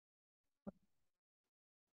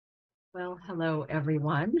Well, hello,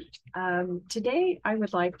 everyone. Today, I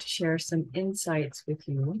would like to share some insights with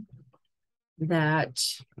you that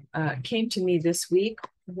came to me this week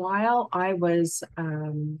while I was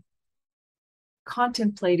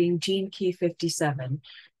contemplating Gene Key 57.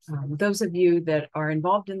 Those of you that are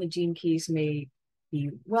involved in the Gene Keys may be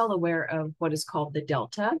well aware of what is called the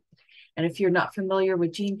Delta. And if you're not familiar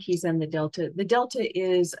with Gene Keys and the Delta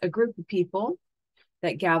is a group of people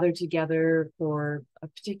that gather together for a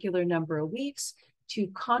particular number of weeks to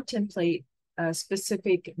contemplate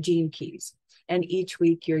specific gene keys. And each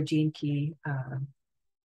week your gene key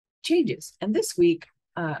changes. And this week,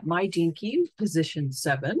 my gene key, position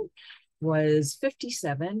 7, was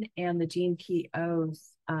 57, and the gene key of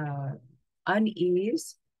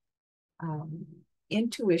unease,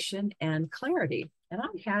 intuition, and clarity. And I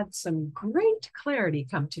had some great clarity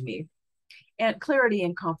come to me, and clarity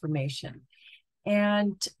and confirmation.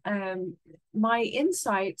 And my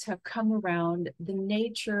insights have come around the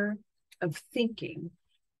nature of thinking.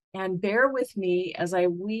 And bear with me as I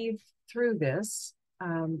weave through this,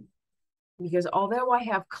 because although I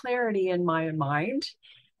have clarity in my mind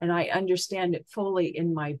and I understand it fully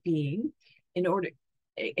in my being, in order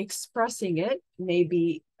expressing it may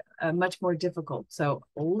be much more difficult. So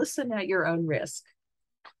listen at your own risk.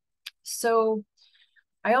 So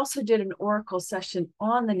I also did an oracle session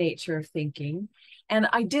on the nature of thinking. And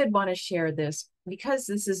I did want to share this because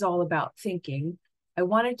this is all about thinking. I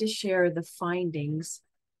wanted to share the findings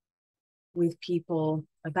with people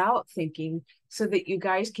about thinking so that you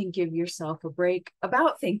guys can give yourself a break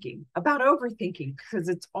about thinking, about overthinking, because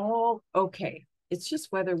it's all okay. It's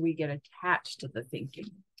just whether we get attached to the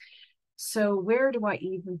thinking. So where do I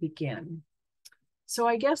even begin? So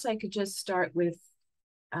I guess I could just start with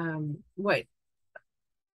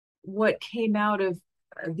what came out of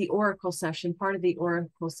the oracle session. Part of the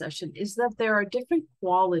oracle session is that there are different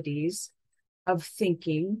qualities of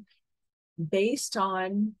thinking based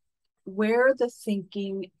on where the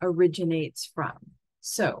thinking originates from.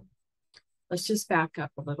 So let's just back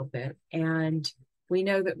up a little bit. And we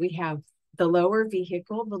know that we have the lower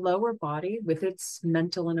vehicle, the lower body with its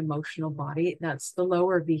mental and emotional body. That's the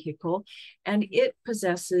lower vehicle. And it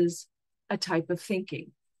possesses a type of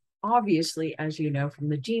thinking. Obviously, as you know from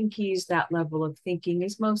the gene keys, that level of thinking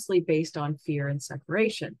is mostly based on fear and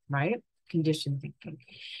separation, right? Conditioned thinking.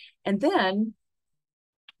 And then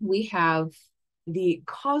we have the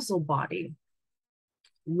causal body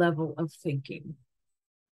level of thinking.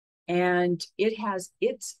 And it has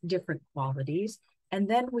its different qualities. And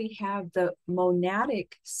then we have the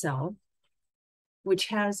monadic self, which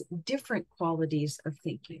has different qualities of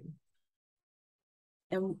thinking.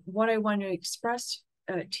 And what I want to express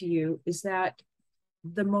to you is that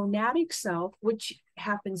the monadic self, which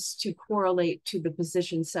happens to correlate to the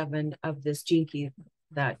position 7 of this gene key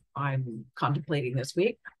that I'm contemplating this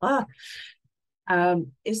week,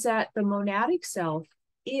 is that the monadic self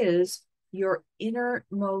is your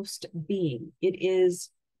innermost being. It is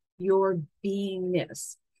your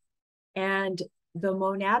beingness. And the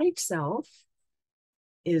monadic self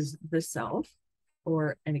is the self,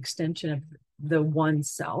 or an extension of the one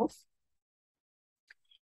self.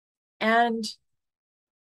 And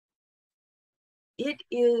it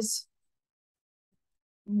is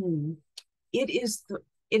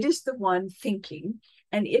the one thinking,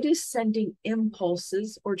 and it is sending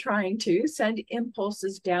impulses, or trying to send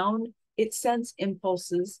impulses down. It sends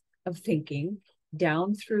impulses of thinking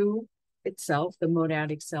down through itself, the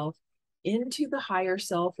monadic self, into the higher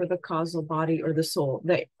self, or the causal body, or the soul.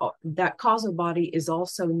 That causal body is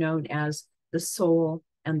also known as the soul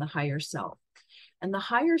and the higher self. And the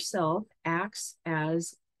higher self acts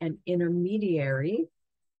as an intermediary,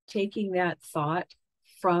 taking that thought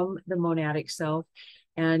from the monadic self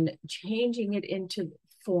and changing it into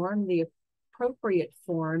form, the appropriate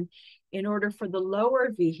form, in order for the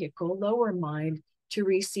lower vehicle, lower mind, to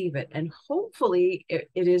receive it. And hopefully it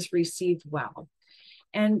is received well.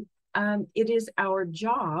 And it is our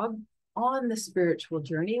job on the spiritual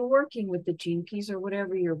journey, working with the gene keys or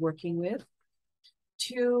whatever you're working with,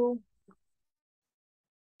 to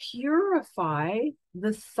purify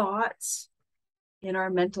the thoughts in our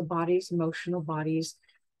mental bodies, emotional bodies,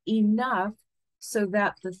 enough so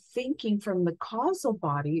that the thinking from the causal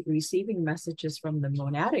body, receiving messages from the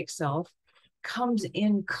monadic self, comes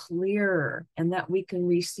in clearer, and that we can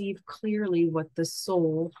receive clearly what the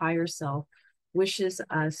soul, higher self, wishes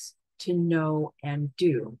us to know and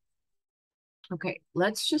do. Okay,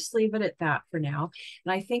 let's just leave it at that for now.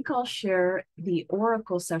 And I think I'll share the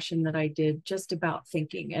oracle session that I did just about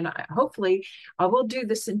thinking. And hopefully I will do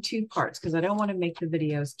this in 2 parts, because I don't want to make the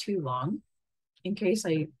videos too long in case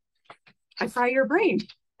I fry your brain.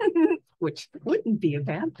 which wouldn't be a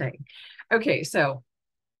bad thing. Okay, so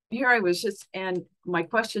here I was just, and my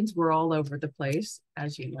questions were all over the place,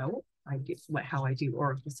 as you know, I do how I do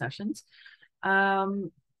oracle sessions.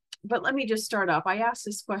 But let me just start off. I asked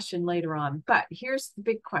this question later on, but here's the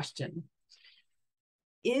big question.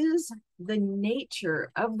 Is the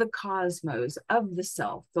nature of the cosmos, of the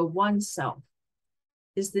self, the one self,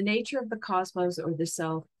 is the nature of the cosmos or the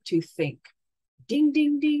self to think? Ding,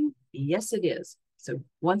 ding, ding. Yes, it is. So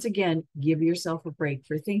once again, give yourself a break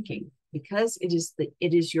for thinking, because it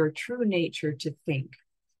is your true nature to think.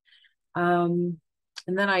 And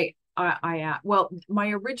then well,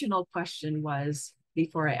 my original question was,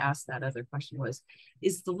 before I asked that other question was,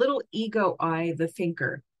 is the little ego I the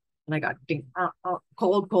thinker? And I got ding,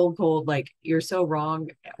 cold, cold, cold, like you're so wrong,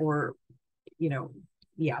 or,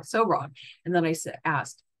 yeah, so wrong. And then I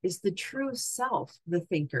asked, is the true self the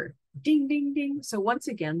thinker? Ding, ding, ding. So once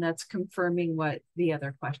again, that's confirming what the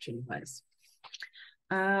other question was.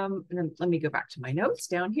 And then let me go back to my notes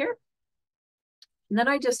down here. And then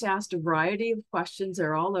I just asked a variety of questions.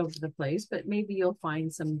 They're all over the place, but maybe you'll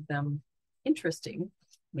find some of them interesting,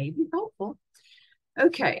 maybe helpful.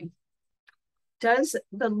 Okay. Does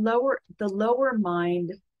the lower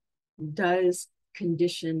mind does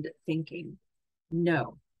conditioned thinking?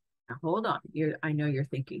 No. Now hold on. I know you're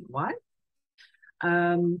thinking, what?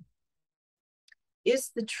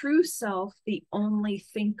 Is the true self the only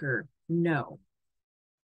thinker? No.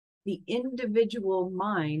 The individual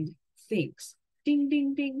mind thinks. Ding,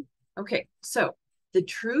 ding, ding. Okay, so the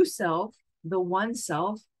true self, the one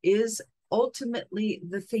self, is ultimately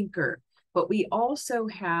the thinker, but we also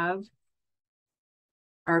have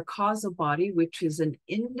our causal body, which is an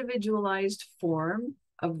individualized form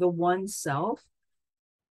of the one self,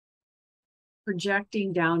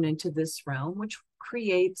 projecting down into this realm, which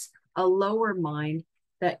creates a lower mind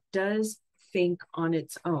that does think on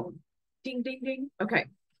its own. Ding, ding, ding. Okay.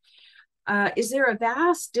 Is there a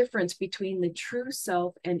vast difference between the true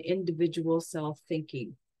self and individual self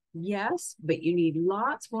thinking? Yes, but you need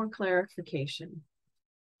lots more clarification.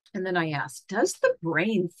 And then I asked, does the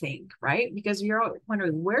brain think, right? Because you're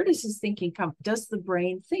wondering, where does this thinking come? Does the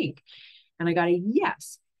brain think? And I got a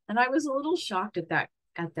yes. And I was a little shocked at that,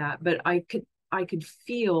 but I could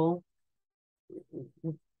feel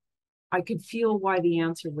why the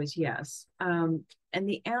answer was yes. And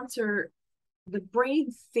the answer, the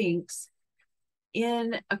brain thinks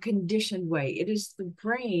in a conditioned way. It is the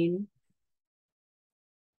brain,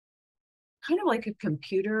 kind of like a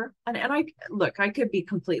computer. And I could be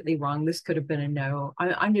completely wrong. This could have been a no.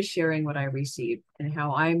 I'm just sharing what I received and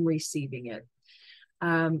how I'm receiving it.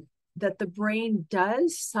 That the brain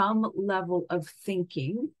does some level of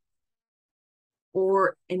thinking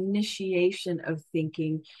or initiation of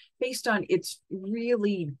thinking based on its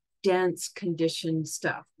really dense conditioned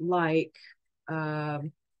stuff, like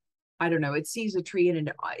I don't know, it sees a tree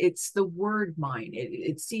and it's the word mind.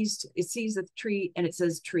 It sees a tree and it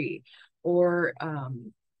says tree, or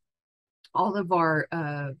all of our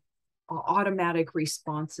automatic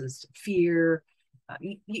responses to fear,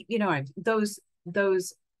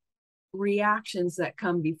 those reactions that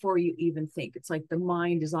come before you even think. It's like the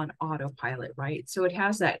mind is on autopilot, right? So it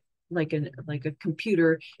has that, like a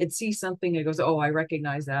computer. It sees something, it goes, oh, I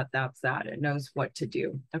recognize that, that's that. It knows what to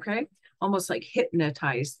do. Okay, almost like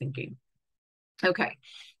hypnotized thinking. Okay,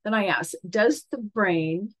 then I asked, does the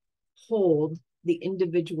brain hold the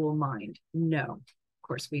individual mind? No. Of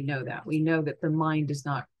course, we know that. We know that the mind does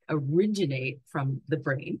not originate from the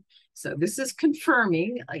brain. So this is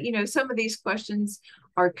confirming, some of these questions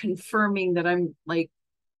are confirming that I'm like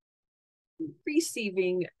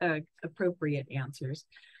receiving appropriate answers.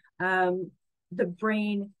 The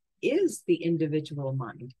brain is the individual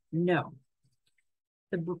mind. No.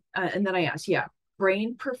 And then I asked, yeah,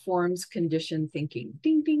 brain performs conditioned thinking.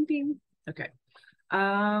 Ding, ding, ding. Okay.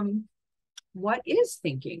 What is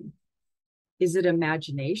thinking? Is it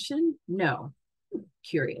imagination? No.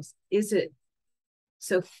 Curious. Is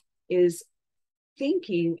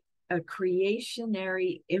thinking a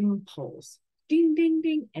creationary impulse? Ding, ding,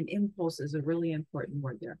 ding. And impulse is a really important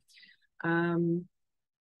word there.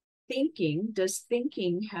 Does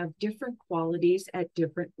thinking have different qualities at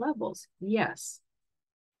different levels? Yes.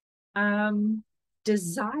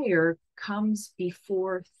 Desire comes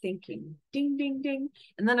before thinking. Ding, ding, ding.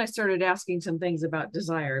 And then I started asking some things about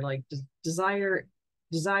desire, like desire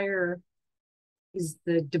is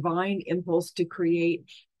the divine impulse to create,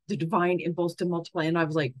 the divine impulse to multiply. And I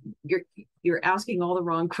was like, you're asking all the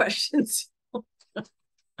wrong questions.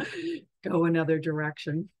 Go another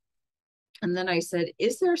direction. And then I said,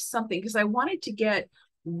 is there something, because I wanted to get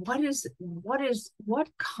what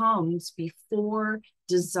comes before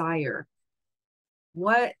desire?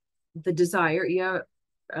 What the desire, yeah,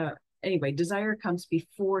 anyway, desire comes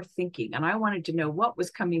before thinking. And I wanted to know what was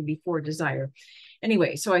coming before desire.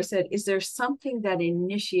 Anyway, so I said, is there something that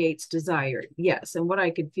initiates desire? Yes. And what I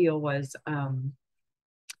could feel was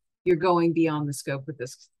you're going beyond the scope of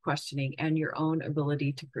this questioning and your own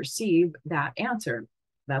ability to perceive that answer.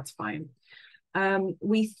 That's fine.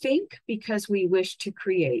 We think because we wish to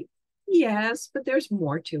create. Yes, but there's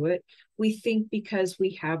more to it. We think because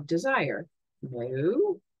we have desire.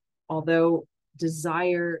 No, although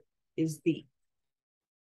desire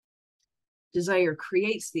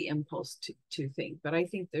creates the impulse to think, but I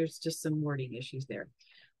think there's just some wording issues there.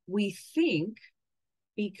 We think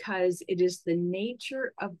because it is the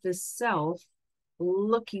nature of the self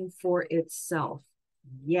looking for itself.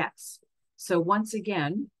 Yes. So once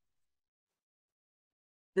again,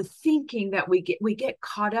 the thinking that we get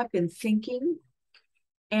caught up in thinking,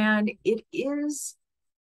 and it is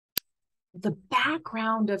the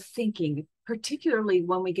background of thinking, particularly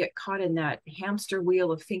when we get caught in that hamster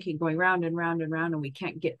wheel of thinking going round and round and round and we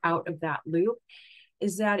can't get out of that loop,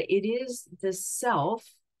 is that it is the self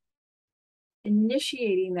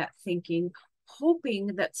initiating that thinking,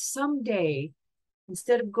 hoping that someday,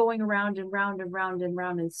 instead of going around and round and round and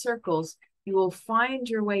round in circles, you will find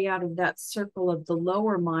your way out of that circle of the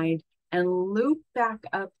lower mind and loop back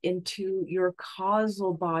up into your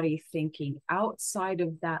causal body thinking outside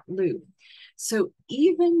of that loop. So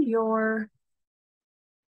even your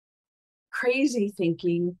crazy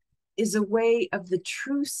thinking is a way of the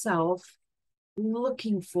true self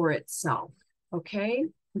looking for itself. Okay.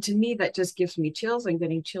 And to me, that just gives me chills. I'm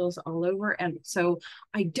getting chills all over. And so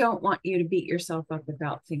I don't want you to beat yourself up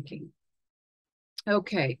about thinking.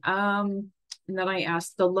 Okay. And then I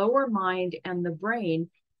asked, the lower mind and the brain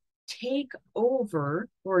take over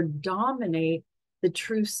or dominate the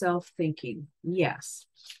true self thinking. Yes.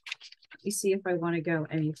 Let me see if I want to go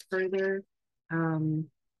any further.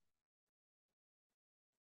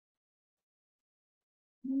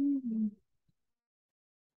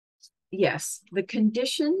 Yes, the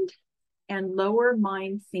conditioned and lower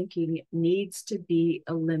mind thinking needs to be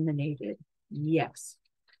eliminated. Yes.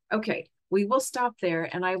 Okay, we will stop there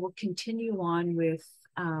and I will continue on with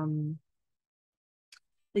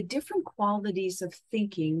the different qualities of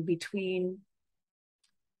thinking between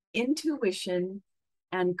intuition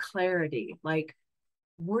and clarity. Like,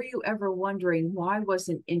 were you ever wondering why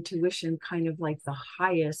wasn't intuition kind of like the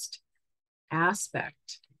highest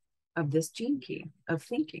aspect of this gene key of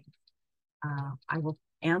thinking? I will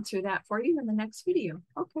answer that for you in the next video.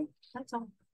 Okay, that's all.